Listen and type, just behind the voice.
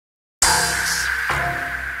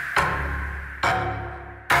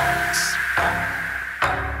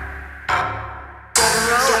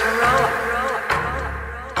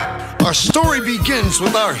Our story begins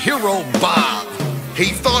with our hero, Bob.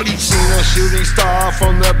 He thought he'd seen a shooting star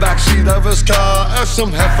from the backseat of his car as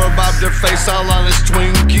some heifer bobbed her face all on his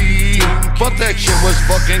Twinkie. But that shit was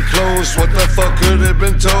fucking close, what the fuck could have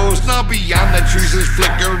been toast? Now beyond the trees is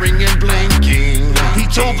flickering and blinking. He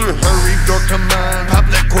told her, hurry, door, come on, pop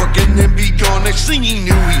that cork and then be gone. Next thing he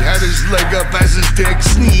knew, he had his leg up as his dick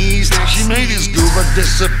sneezed. She made his goober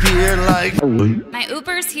disappear like, my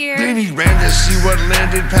Uber's here. Then he ran to see what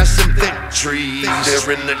landed past some thick trees.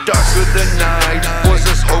 There in the dark of the night was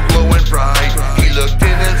this whole glowing bright. He looked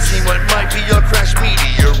in and seen what might be a crashed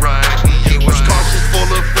meteorite. He was cautious, full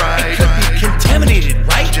of pride. It could be contaminated,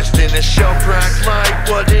 right? Just in a shell cracked light,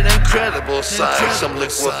 what an incredible sight. Some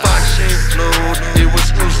liquefaction flowed, it was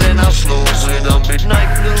oozing out slow with a midnight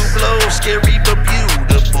blue glow, scary but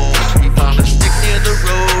beautiful. He found a stick near the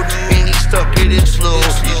road and he stuck it in slow.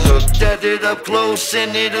 He looked at it up close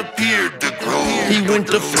and it appeared to grow. He went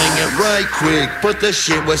to fling it right quick, but the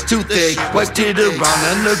shit was too thick. Wiped it around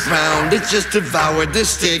on the ground, it just devoured the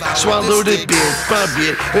stick. Swallowed it bit by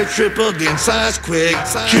bit, it tripled in size quick.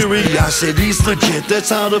 Curiosity's legit, that's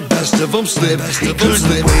how the best of them slip. He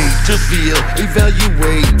couldn't wait to feel,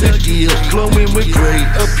 evaluate the deal. Glowing with great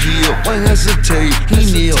appeal, why hesitate?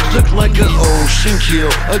 He kneel, looked like an ocean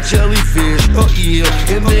keel, a jellyfish, a eel.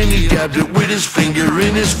 And then he dabbed it with his finger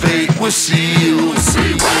and his fate was sealed. It's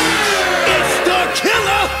the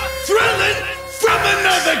killer, thrilling from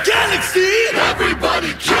another galaxy.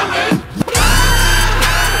 Everybody killing.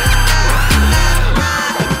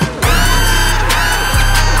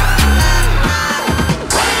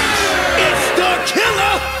 It's the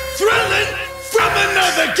killer, thrilling from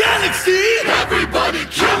another galaxy. Everybody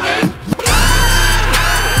killing.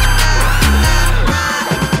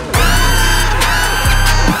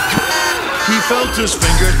 He felt his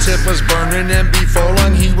fingertip was burning, and before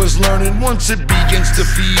long he was learning, once it begins to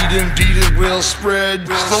feed, indeed it will spread.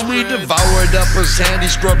 Slowly devoured up his hand, he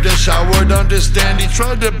scrubbed and showered, understand. He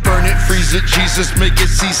tried to burn it, freeze it, Jesus make it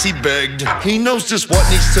cease, he begged. He knows just what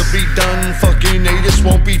needs to be done, fucking this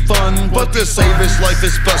won't be fun. But to save his life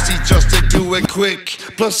it's best he just to do it quick.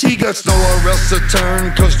 Plus he got nowhere else to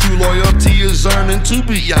turn, cause true loyalty is earned. And to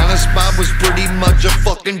be honest, Bob was pretty much a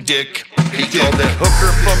fucking dick. He called that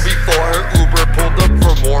hooker from before her Uber pulled up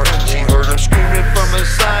for more. She heard him screaming from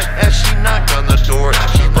inside as she knocked on the door.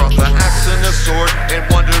 She brought the axe and the sword and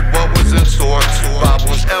wondered what was in store. Bob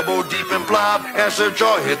was elbow deep in blob as her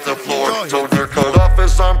jaw hit the floor. Told her cut off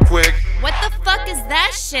his arm quick. What the fuck is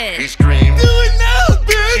that shit? He screamed, Do it now,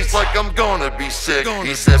 bitch! she's like, I'm gonna be sick.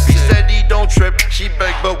 He said he don't trip. She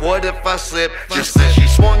begged, but what if I slip? Just then she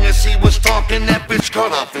swung as he was talking, that bitch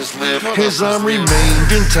cut off his lip. His arm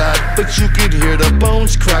remained intact, but you could hear the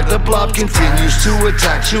bones crack. The blob continues to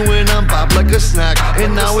attack, chewing on Bob like a snack.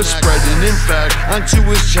 And now it's spreading, in fact, onto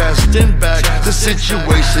his chest and back. The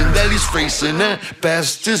situation that he's facing at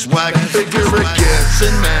best is whack. Figure it gets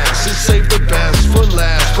in mass and save the best for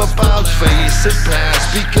last. But Bob's face it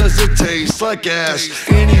passed because it tastes like ass.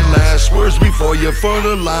 Any last words before you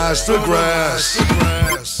fertilize the grass?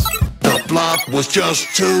 The blob was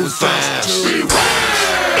just too fast.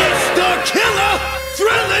 It's the killer,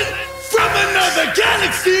 thrilling from another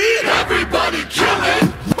galaxy. Everybody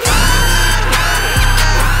killing.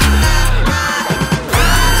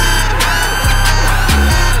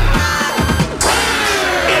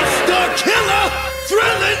 It's the killer,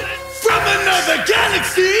 thrilling from another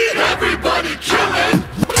galaxy. Everybody killing.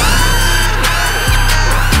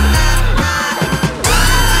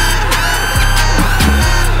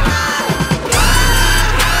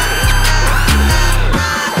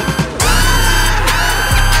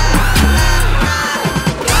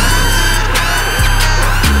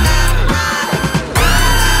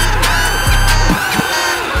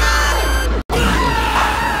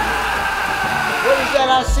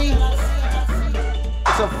 I see?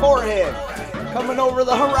 It's a forehead coming over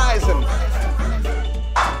the horizon.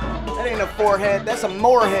 That ain't a forehead, that's a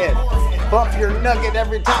moorhead. Bump your nugget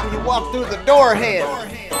every time you walk through the doorhead.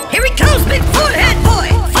 Here he comes, big forehead boy.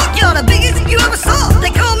 Fuck y'all, the biggest you ever saw.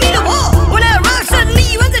 They call me the wall. When I arrive, suddenly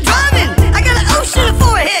you end up driving. I got an ocean of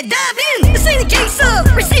forehead, dive in. This ain't a case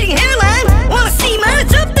of receding hairline. Wanna see mine?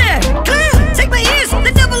 It's up there. Clown, take my ears,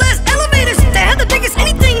 the double-S elevators. They have the biggest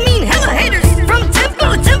anything mean, hella haters. From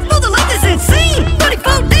temple to temple, the life is insane.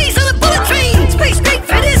 34 days on a bullet train. Space great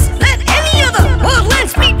for this, than any other. World land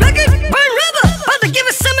speed record, burn rubber. About to give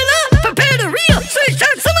a seminar, prepare to reel. So you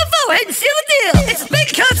charge some of forehead and seal the deal. It's big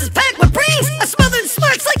cause it's packed with brains. I smothered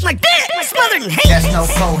smarts like my dad. Smothered in hate. That's no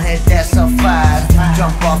forehead, that's a 5.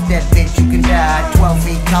 Jump off that bitch, you can die. 12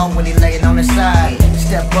 feet tall when he laying on his side.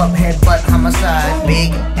 Step up, headbutt, homicide.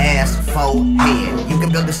 Big ass forehead. You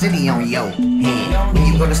can build a city on your head. When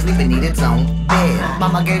you go to sleep, it need its own bed.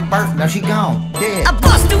 Mama gave birth, now she gone, dead. I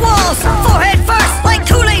bust the walls, forehead first, like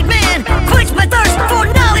Kool-Aid Man. Quench my thirst for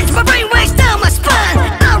knowledge, my brain waves down my spine.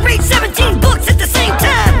 I'll read 17 books at the same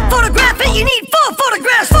time. Photograph it, you need 4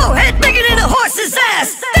 photographs. Forehead bigger than a horse's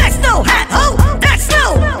ass. That's no hat, ho, that's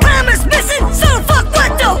no primer's missing. So the fuck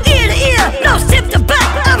what though? Ear to ear, nose tip to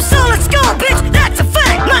back. I'm solid skull, bitch, that's a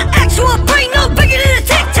fact. My actual brain no bigger than a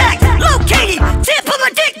tic tac. Located, tip of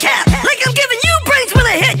my dick cap. Like I'm giving you brains when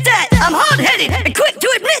I hit that. I'm hard-headed and quick to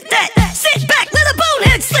admit that. Sit back, let a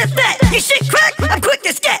bonehead slip that. You shit crack, I'm quick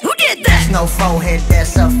to scat. Who did that? No forehead,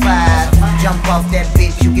 that's a 5. Jump off that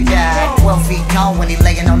bitch, you can die. 12 feet tall when he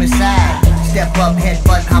laying on his side. Step up,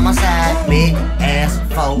 headbutt, homicide. Big ass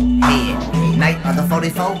forehead. Night of the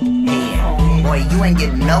 44 head. Boy, you ain't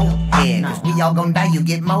getting no head. Cause we all gon' die, you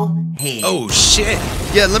get more head. Oh shit.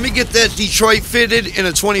 Yeah, let me get that Detroit fitted in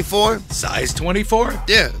a 24. Size 24?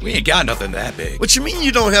 Yeah. We ain't got nothing that big. What you mean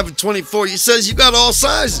you don't have a 24? You says you got all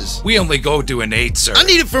sizes. We only go to an 8, sir. I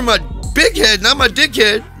need it for my big head, not my dick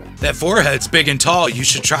head. That forehead's big and tall. You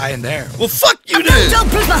should try in there. Well, fuck you then. Don't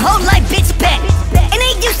bruise my whole life, bitch, back. And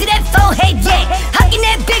ain't used to that forehead yet. How can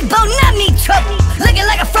that big bone not need trouble? Looking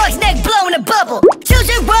like a frog's neck blowing a bubble.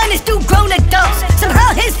 Children run is through grown adults.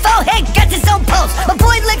 Somehow his forehead got his own pulse. My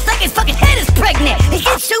boy looks like his fucking head is pregnant. He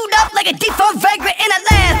can shoot up like a deformed vagrant in a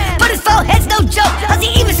laugh. But his forehead's no joke. How's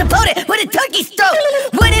he even supported with a turkey's throat?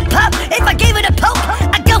 Would it pop if I gave it a poke?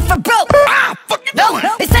 I go for broke. Fuck you No, doing?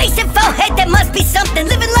 his face and forehead, that must be something.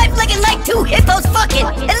 Living life looking like 2 hippos fucking.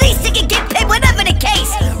 At least he can get paid, whatever the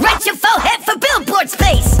case. Rent your forehead for billboard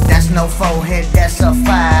space. That's no forehead, that's a 5.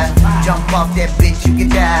 Jump off that bitch, you can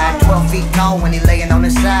die. 12 feet tall when he laying on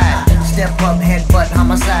his side. Step up, headbutt,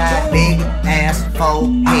 homicide. Big ass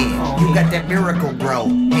forehead. You got that miracle bro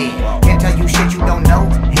head. Can't tell you shit you don't know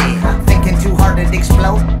head. Thinking too hard it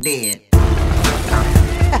explode dead.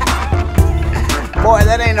 Boy,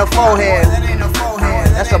 that ain't a forehead.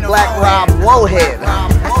 That's a Black Rob Wowhead.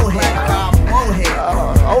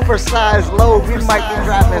 Oversized load, we might be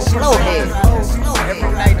driving slow head.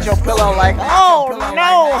 Every night your pillow like, oh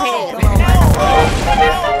no head.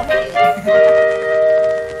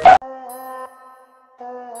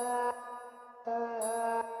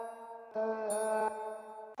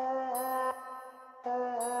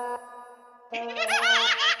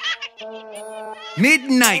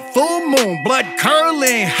 Midnight, full moon, blood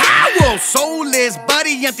curling, hollow, soulless,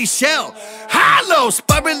 body empty shell. Hollow,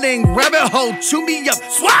 spiraling, rabbit hole, chew me up,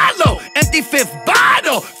 swallow. Empty fifth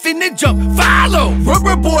bottle, finna jump, follow.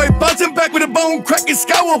 Rubber boy, bouncing back with a bone cracking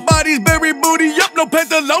scowl. Bodies buried, booty up, no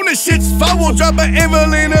pantalones, shit's foul. Drop an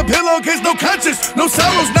envelope in a pillowcase, no conscience, no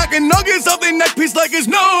sorrows. Knocking nuggets off their neck piece like it's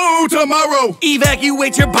no tomorrow.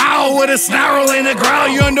 Evacuate your bowel with a snarl and a growl.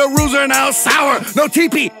 You're under rules are now sour. No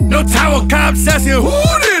teepee, no towel, cops asking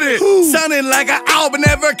who did it? Sounding like an owl, but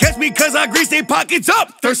never catch me cause I grease their pockets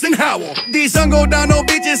up. Thirst and howl. These sun go down, no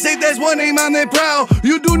bitches say there's one name on their prowl.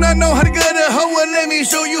 You do not know how to get a hoe, well let me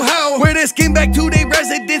show you how. Wear their skin back to their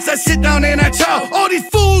residence, I sit down and I chow. All these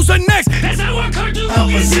fools are next, that's how our cartoon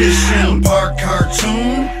Opposition, part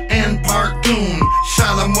cartoon and part goon.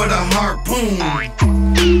 Shot him with a harpoon.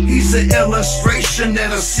 He's an illustration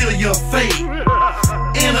that'll seal your fate.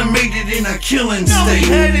 Animated in a killing state.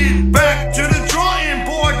 Headed back to the drawing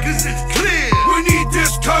board cause it's clear. We need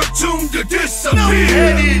this cartoon to disappear.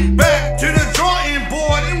 Headed back to the drawing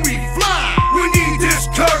board and we fly. We need this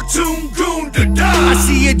cartoon goon to die. I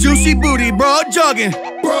see a juicy booty, broad jogging.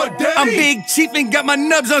 Broad day. I'm Big Chief and got my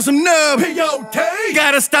nubs on some nub. Peyote.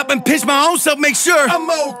 Gotta stop and pinch my own self, make sure I'm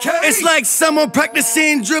okay. It's like someone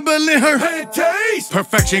practicing dribbling her Panties.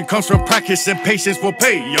 Perfection comes from practice and patience will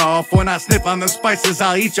pay off. When I sniff on the spices,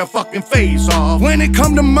 I'll eat your fucking face off. When it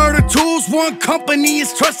come to murder tools, one company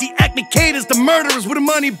is trusty applicators, the murderers with a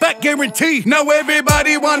money back guarantee. Now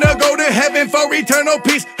everybody wanna go to heaven for eternal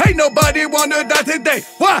peace. Ain't nobody wanna die today.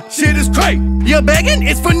 Why? Shit is great. You're begging?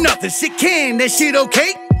 It's for nothing. Shit can, that shit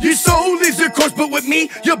okay? Your soul leaves your course, but with me,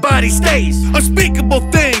 your body stays. Unspeakable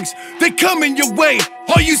things, they come in your way.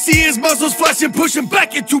 All you see is muscles flashing, pushing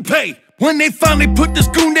back your toupee. When they finally put this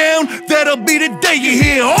goon down, that'll be the day you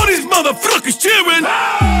hear all these motherfuckers cheering.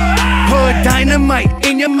 Put dynamite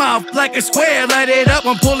in your mouth like a square. Light it up,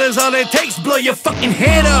 one pull is all it takes. Blow your fucking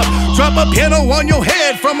head up. Drop a piano on your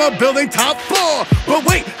head from a building top floor. But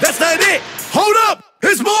wait, that's not it. Hold up.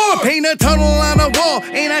 It's more! Paint a tunnel on a wall,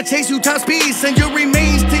 and I chase you top speed. Send your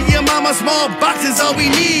remains to your mama, small boxes, all we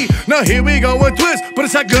need. Now here we go with twist, put a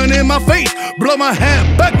shotgun in my face, blow my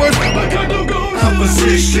hat backwards.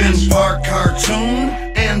 Opposition, part cartoon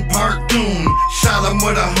and part doom. Shot him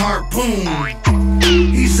with a harpoon.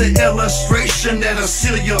 He's an illustration that'll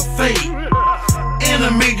seal your fate.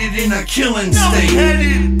 Animated in a killing state.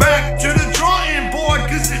 Headed back to the drawing board,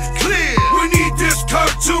 cause it's clear we need this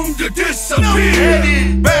cartoon to disappear.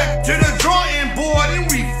 Headed back to the drawing board and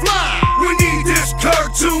we fly. We need this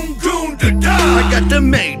cartoon goon to die. I got the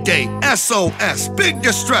Mayday, SOS, big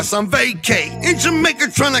distress, I'm vacay in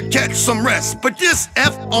Jamaica trying to catch some rest. But this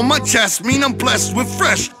F on my chest mean I'm blessed with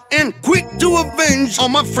fresh and quick to avenge all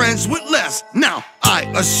my friends with less. Now, I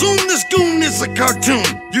assume this goon is a cartoon.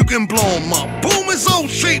 You can blow him up, boom, his old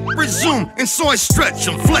shape resume. And so I stretch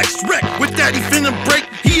him, flex, wreck. With that he finna break,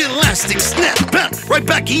 he elastic, snap, back. Right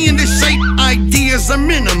back, he in this shape. Ideas are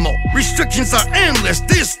minimal, restrictions are endless.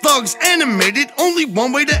 This thug's animated, only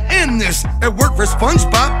one way to end this. It worked for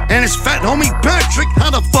SpongeBob and his fat homie Patrick.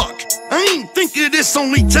 How the fuck? I ain't think of this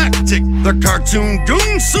only tactic. The cartoon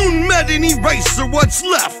goon soon met an eraser. What's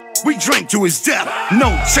left? We drank to his death. No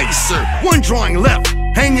chaser, one drawing left,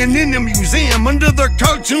 hanging in the museum under the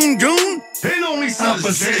cartoon goon. It only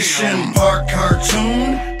Opposition, part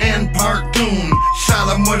cartoon and part goon.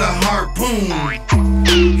 Shot him with a harpoon.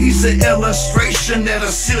 He's an illustration that'll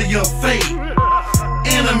seal your fate.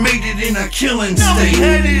 Animated in a killing state.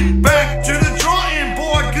 Headed back to the drawing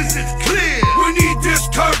board, cause it's clear we need this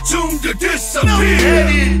cartoon to disappear.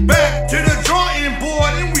 Headed back to the drawing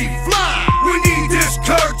board and we fly. We need this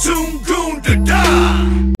cartoon goon to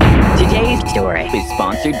die. Today's story is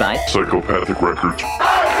sponsored by Psychopathic Records.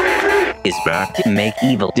 Is back to make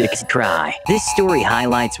evil dicks cry. This story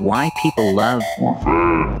highlights why people love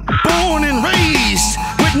born and raised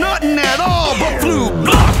with nothing at all but flu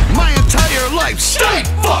block. My entire life stay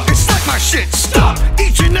fuck. It's like my shit stop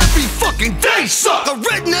each and every fucking day. Suck a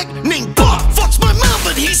redneck named Buck fucks my mom,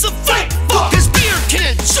 but he's a fake fuck. His beer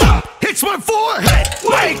can chop hits my forehead.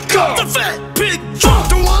 Wake up, the fat pig drunk.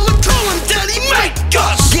 Don't wanna call him daddy, make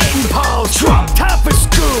us getting Paul Trump. Top of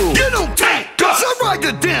school, you don't take us. I ride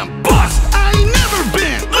the damn bus. I ain't never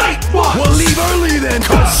been late once. We'll leave early then,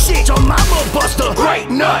 cause shit, your mama bust a great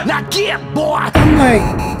nut. Now get, boy. I'm like,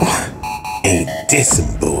 ain't this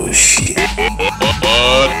some bullshit?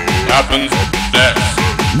 What happens next?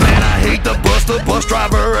 Man, I hate the bus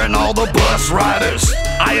driver and all the bus riders.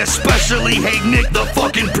 I especially hate Nick, the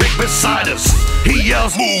fucking prick beside us. He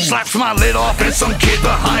yells, slaps my lid off and some kid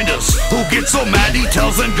behind us who gets so mad he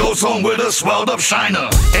tells and goes home with a swelled up shiner.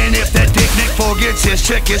 And if that dick Nick forgets his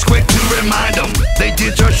check, it's quick to remind him they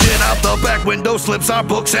did your shit out the back window, slips our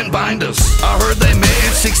books and binders. I heard they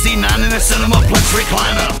made 69 in a Cinemaplex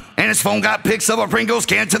recliner, and his phone got pics of a Pringles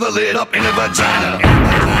can to the lid up in the vagina.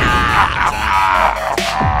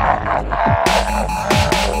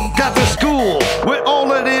 Got to school with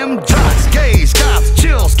all of them jocks, gays, cops,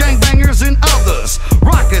 chills, gangbangers and others.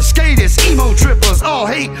 Rockers, skaters, emo trippers, all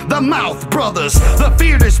hate the Mouth Brothers. The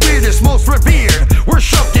fiercest, weirdest, most revered were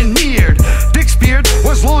shoved and mirrored. Dick's beard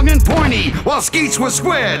was long and pointy, while Skeets was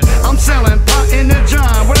squared. I'm selling pot in the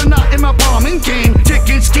John with a knot in my palm and cane,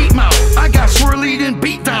 chicken skeet mouth. I got swirly and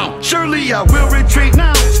beat down. Surely I will retreat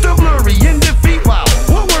now, still blurry in defeat. Wow,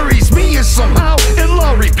 what worries me is somehow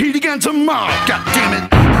it'll repeat again tomorrow. God damn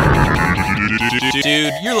it.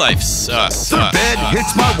 Dude, your life sucks. The bed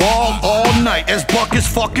hits my wall all night as Buck is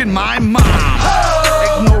fucking my mom.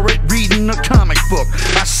 Ignore it, reading a comic book.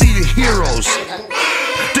 I see the heroes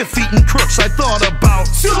defeating crooks. I thought about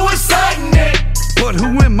suiciding it, but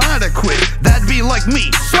who am I to quit? That'd be like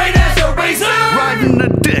me, straight as a razor, riding a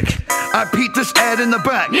dick. I peeped this ad in the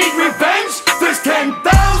back. Need revenge? There's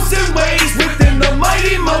 10,000 ways within the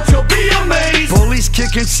mighty moat. You'll be amazed. Police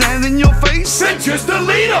kicking sand in your face? Then just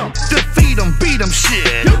delete them. Defeat them, beat them,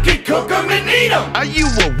 shit. You can cook them and eat them. Are you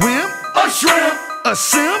a wimp? A shrimp? A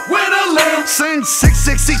simp? With a limp? Send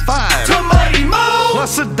 665 to Mighty Mo.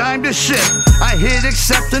 Plus a dime to ship. I hit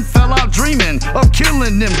accept and fell out dreaming of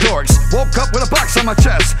killing them dorks. Woke up with a box on my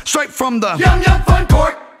chest, straight from the Yum Yum Fun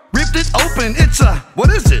Court. Ripped it open, it's a, what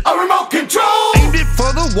is it? A remote control! Aimed it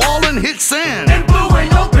for the wall and hit sand, and blew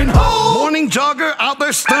an open hole! Morning jogger out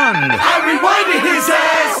there stunned. I rewinded his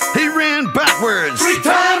ass! He ran backwards 3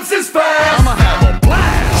 times as fast! I'ma have a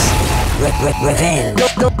blast! Revenge.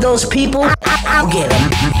 Those people, I'll get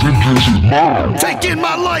them. Taking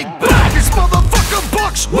my life back, this motherfucker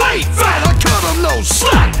Buck's way fat. I cut him no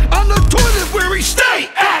slack, on the toilet where he stay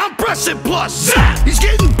at. I'm pressing plus zap, he's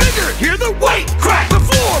getting bigger, hear the weight crack, the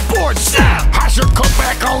floorboard snap. I should cut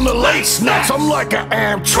back on the late snacks, I'm like an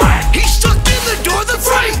Amtrak. He's stuck in the door, the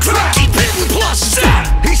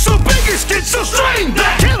brain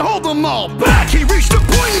back. Can't hold them all back. He reached a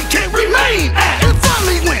point he can't remain at. And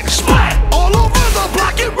finally went splat. All over the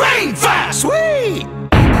block it rained fast. Sweet.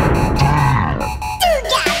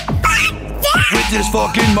 With this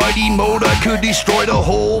fucking mighty mode, I could destroy the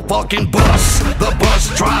whole fucking bus, the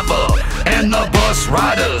bus driver, and the bus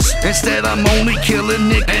riders. Instead, I'm only killing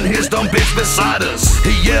Nick and his dumb bitch beside us.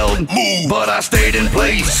 He yelled, move, but I stayed in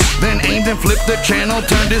place. Then aimed and flipped the channel,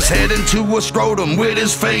 turned his head into a scrotum with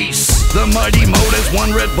his face. The mighty mode has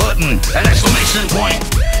one red button, an exclamation point.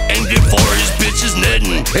 Aimed it for his bitch's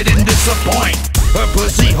netting, it didn't disappoint. Her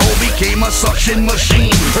pussy hole became a suction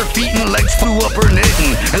machine. Her feet and legs flew up her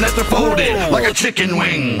netting and left her folded like a chicken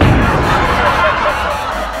wing.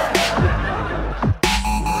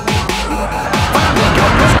 Finally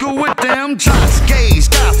got to school with them shots, gays,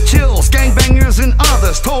 goth, chills, gangbangers and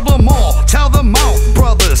others. Told them all, tell them all,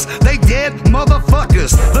 brothers, they dead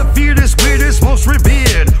motherfuckers. The fiercest, weirdest, most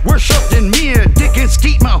revered, worshipped and mirrored. Dick and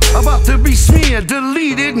skeet mouth about to be smeared,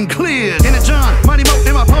 deleted and cleared. In a John, mighty moat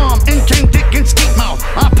in my palm, in came Dick and skeet mouth.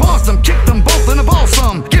 I paused them, kicked them both in a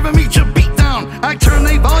balsam, giving me a beat down. I turned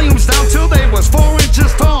they volumes down till they was 4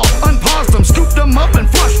 inches tall. Unpaused them, scooped them up and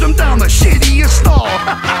flushed them down the shittiest stall.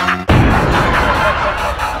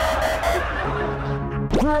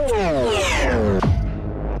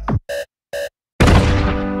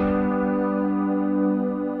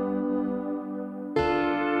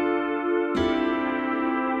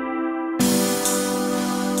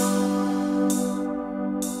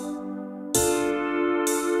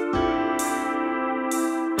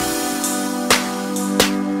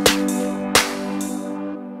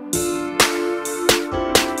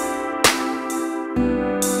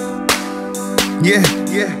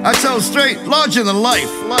 Yeah, I tell straight, larger than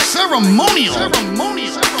life, ceremonial.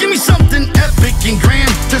 Give me something epic and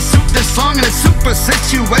grand to suit this song in a super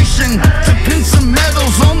situation. To pin some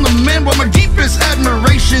medals on the man with my deepest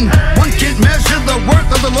admiration. One can't measure the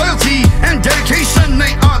worth of the loyalty and dedication.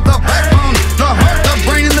 They are the backbone, the heart, the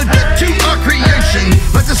brain, and the depth to our creation.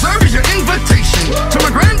 Let this serve as your invitation to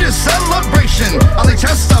my grandest celebration. I'll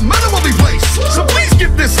test the medal will be placed, so please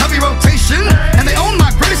give this heavy rotation. And they own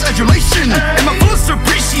my greatest adulation and my fullest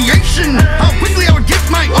appreciation. How quickly I would give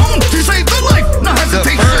my own to save the life, no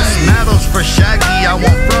hesitation. The first medals for Shaggy, I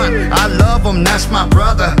won't front. I love him, that's my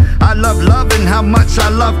brother. I love loving how much I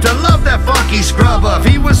love to love that funky scrubber. If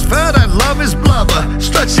he was fat, I'd love his blubber.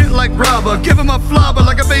 Stretch it like rubber, give him a flubber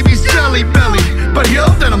like a baby's jelly belly. But he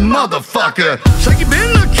older than a motherfucker. Shaggy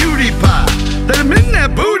been a cutie pie. Let him in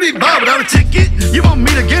that booty bar without a ticket. You won't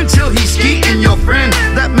meet again till he's skeeting your friend.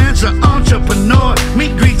 That man's an entrepreneur.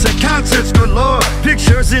 Meet greets at concerts galore.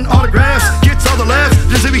 Pictures and autographs, gets all the laughs.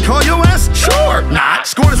 Does he call your ass? Sure not.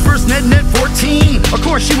 Scored his first net 14. Of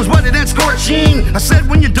course she was wetted and scorching. I said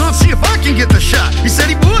when you're done, see if I can get the shot. He said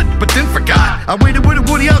he would, but then forgot. I waited with a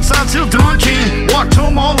woody outside till dawn came. Walked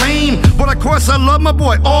home all lame, but of course I love my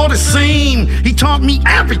boy all the same. He taught me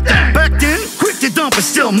everything. Back then, quick to dump and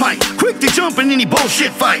still might. Quick to jump in any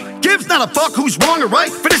bullshit fight. Gives not a fuck who's wrong or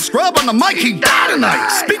right. For this scrub on the mic, he died tonight.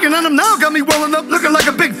 Speaking on him now got me welling up, looking like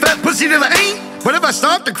a big fat pussy that I ain't. But if I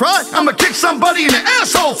start to cry, I'ma kick somebody in the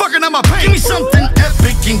asshole, fucking on my pain. Give me something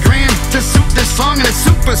epic and grand to suit this song in a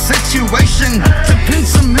super situation. To pin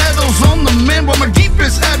some medals on the man with my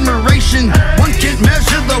deepest admiration. One can't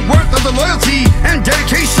measure the worth of the loyalty and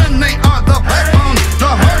dedication. They are the backbone, the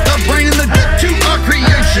heart, the brain, and the depth to our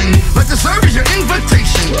creation. Let this serve as your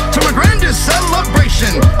invitation to my grandest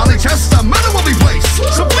celebration. I'll test the medal will be placed,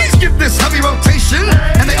 so please give this heavy rotation.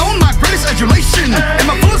 And they own my greatest adulation and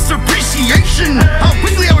my fullest appreciation. How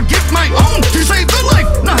quickly I would give my own to save the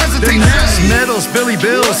life, no hesitation. Next medals, Billy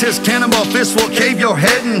Bills, his cannonball fist will cave your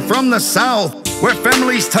head. And from the south, where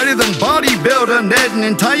families tighter than bodybuilder Ned, and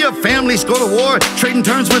entire families go to war, trading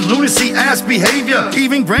turns with lunacy ass behavior.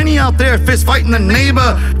 Even Granny out there fist fighting the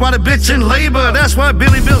neighbor while the bitch in labor. That's why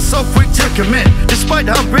Billy Bill's so quick to commit, despite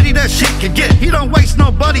how pretty that shit could get. He don't waste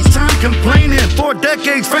nobody's time complaining. 4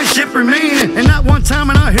 decades friendship remaining, and not one time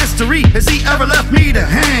in our history has he ever left me to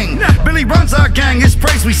hang. Billy runs our gang, his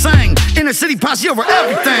praise we sang. Inner city posse over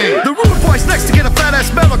everything. The rude boy's next to get a fat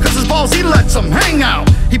ass medal, cause his balls he lets them hang out.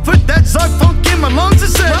 He put that Zug funk in my lungs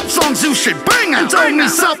and said, rap songs you should bang out. Told me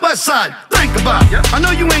Southwest Side, think about it. I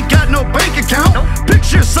know you ain't got no bank account.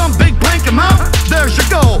 Picture some big blank amount. There's your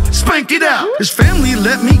goal, spank it out. His family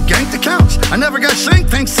let me gank the couch. I never got shanked,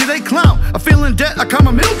 thanks to they clout. I feel in debt, I come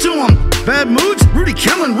a meal to him. Bad moods, Rudy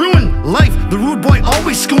killing, ruin life. The rude boy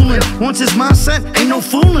always schooling. Once his mindset, ain't no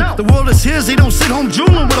fooling. The world is his, he don't sit home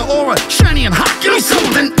drooling with an aura shiny and hot. Give me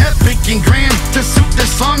something epic and grand to suit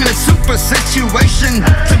this song in a super situation.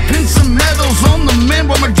 To pin some medals on the man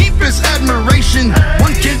with my deepest admiration.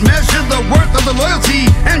 One can't measure measure the worth of the loyalty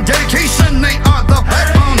and dedication. They are the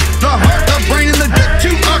backbone, the heart, the brain, and the debt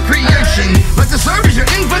to our creation. Let the serve as your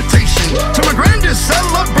invitation to my grandest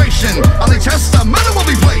celebration. On the chest, a medal will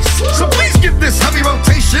be placed, so please give this heavy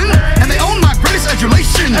rotation. And they own my greatest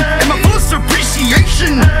adulation and my fullest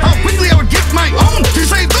appreciation. How quickly I would give my own to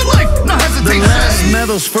save the life, no hesitation. The last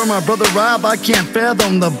medals for my brother Rob, I can't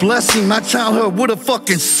fathom the blessing. My childhood would've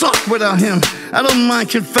fucking sucked without him. I don't mind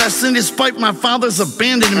confessing, despite my father's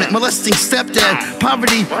abandonment, molesting stepdad,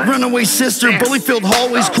 poverty, runaway sister, bully-filled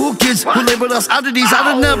hallways, cool kids who labeled us oddities.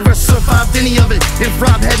 I'd have never survived any of it if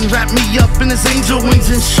Rob hadn't wrapped me up in his angel wings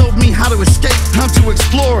and showed me how to escape, how to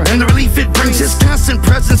explore, and the relief it brings. His constant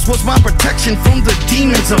presence was my protection from the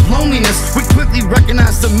demons of loneliness. We quickly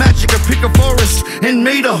recognized the magic of picker forest and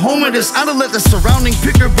made a home of this. I'd have let the surrounding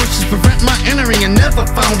picker bushes prevent my entering and never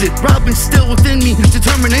found it. Rob instilled within me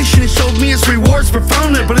determination and showed me its rewards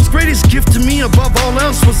profoundly. But its greatest gift to me above all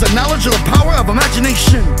else was the knowledge of the power of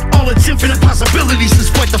imagination, all its infinite possibilities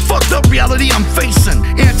despite the fucked up reality I'm facing.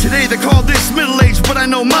 And today they call this middle age, but I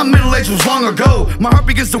know my middle age was long ago. My heart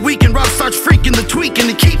begins to weaken, Rob starts freaking the tweaking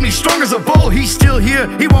to keep me strong as a bull. He's still here,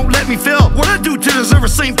 he won't let me fail. What I do to deserve a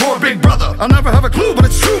St. Poor big brother, I'll never have a clue, but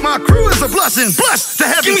it's true, my crew is a blessing. Blessed to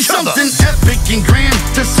have. Give me something epic and grand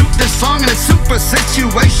to suit this song and its super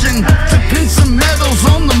situation. To pin some medals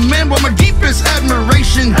on the man with my deepest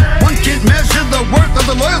admiration. One can't measure the worth of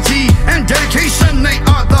the loyalty and dedication. They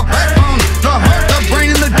are the backbone, the heart, the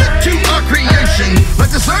brain, and the debt to our creation.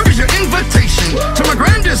 Let the serve as your invitation to my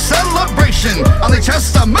grandest celebration. On the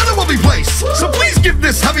chest, a medal will be placed, so please give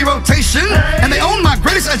this heavy rotation. And they own my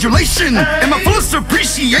greatest adulation and my fullest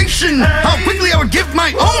appreciation. How quickly I would give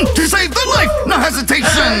my own to save the life, no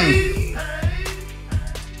hesitation.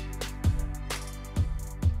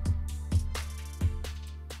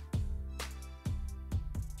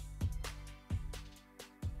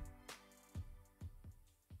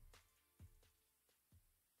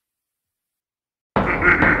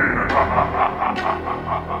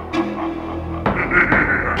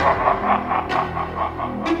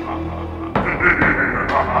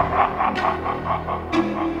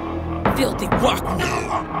 Filthy walk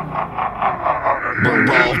now.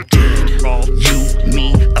 We're all dead. You,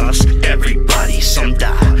 me, us, everybody. Some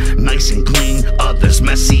die nice and clean, others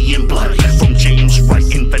messy and bloody. From James Wright,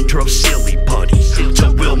 inventor of silly putty,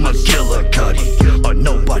 to Will McGillicuddy, a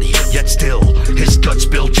nobody, yet still his guts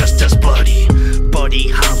spilled just as bloody. Buddy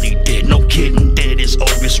Holly did, no kidding, dead as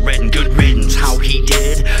August Red and good riddance. How he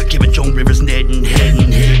did, giving Joan Rivers Ned and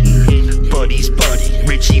heading hidden. Buddy's buddy,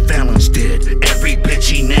 Richie Valens did, every bitch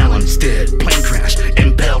he Nallens did. Plane crash,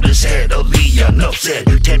 impaled his head, Aaliyah, enough said.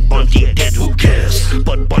 Ted Bundy dead, who cares?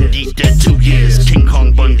 But Bundy dead 2 years. King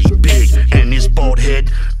Kong Bundy big, and his bald head,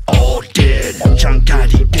 all dead. John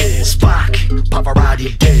Gotti dead, Spock,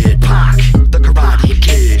 Pavarotti dead, Pac, the Karate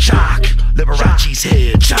Kid, Shock, Liberace's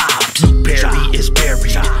head, chopped. Luke Perry is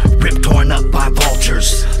buried, rip torn up by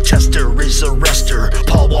vultures. Chester is a rester,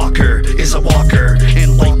 Paul Walker is a walker,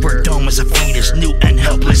 and Lightbird Dome is a fetus, new and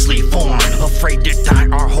helplessly formed. Afraid to die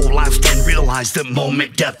our whole lives, then realize the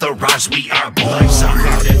moment death arrives, we are born. Life's a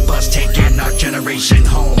crowded bus taking our generation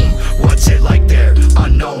home. What's it like there?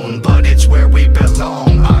 Unknown, but it's where we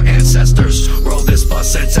belong. Our ancestors rode this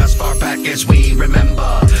bus since as far back as we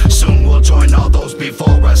remember. Soon we'll join all those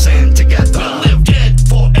before us, and together we'll live dead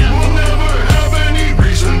forever. We'll never have any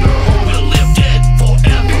reason to hope. We'll live dead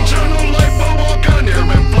forever. Eternal life will walk on air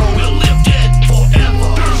and flow. We'll live dead forever.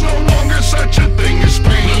 There's no longer such a thing as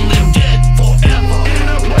pain. We'll live dead forever. In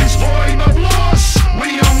a place void of loss,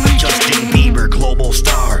 we only Justin Bieber, global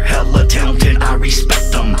star, hella talented, I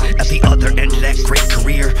respect him. At the other end of that great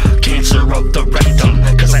career, cancer of the rectum.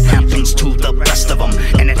 Cause that happens to the best of them,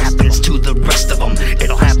 and it happens to the rest of them.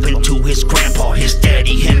 It'll happen to his grandpa, his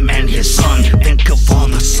daddy, him and his son. Think of all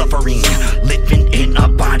the suffering living in a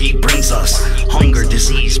body brings us. Hunger,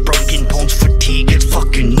 disease, broken bones, fatigue, it's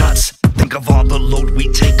fucking nuts. Think of all the load we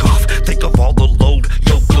take off. Think of all the load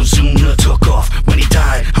Yokozuna took off when he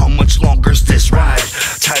died. How much longer's this ride?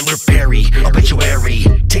 Tyler Perry, obituary.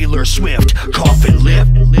 Taylor Swift, coffin lip.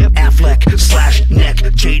 Affleck, slash neck.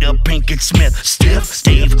 Jada Pinkett Smith, stiff.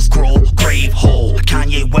 Dave Grohl, grave hole.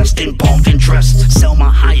 Kanye West, embalmed and dressed.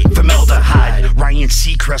 Selma Hayek, formaldehyde. Ryan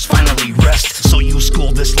Seacrest, finally rest. So you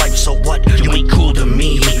school this life, so what? You ain't cool to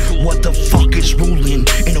me. What the fuck is ruling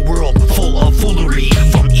in a world full of foolery?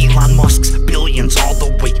 From Elon Musk's billions all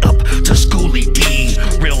the way up to Schoolie D.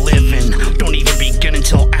 Real living don't even begin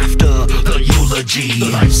until after the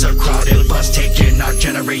eulogy. Life's a crowded bus taking our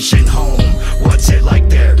generation home. What's it like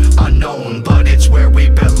there? Unknown, but it's where we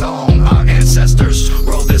belong. Our ancestors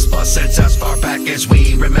rode this bus since as far back as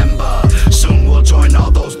we remember. Soon we'll join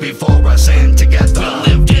all those before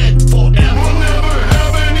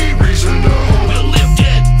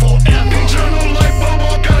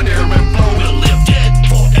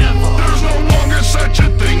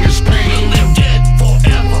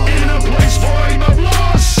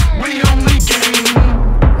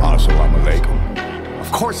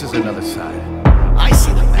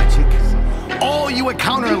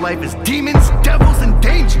encounter in life is demons, devils, and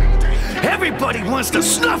danger. Everybody wants to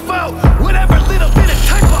snuff out whatever little bit of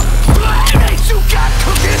type of planet you got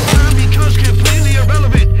cooking. Time becomes completely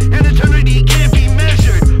irrelevant, and eternity can't be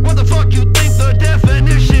measured. What the fuck you think the definition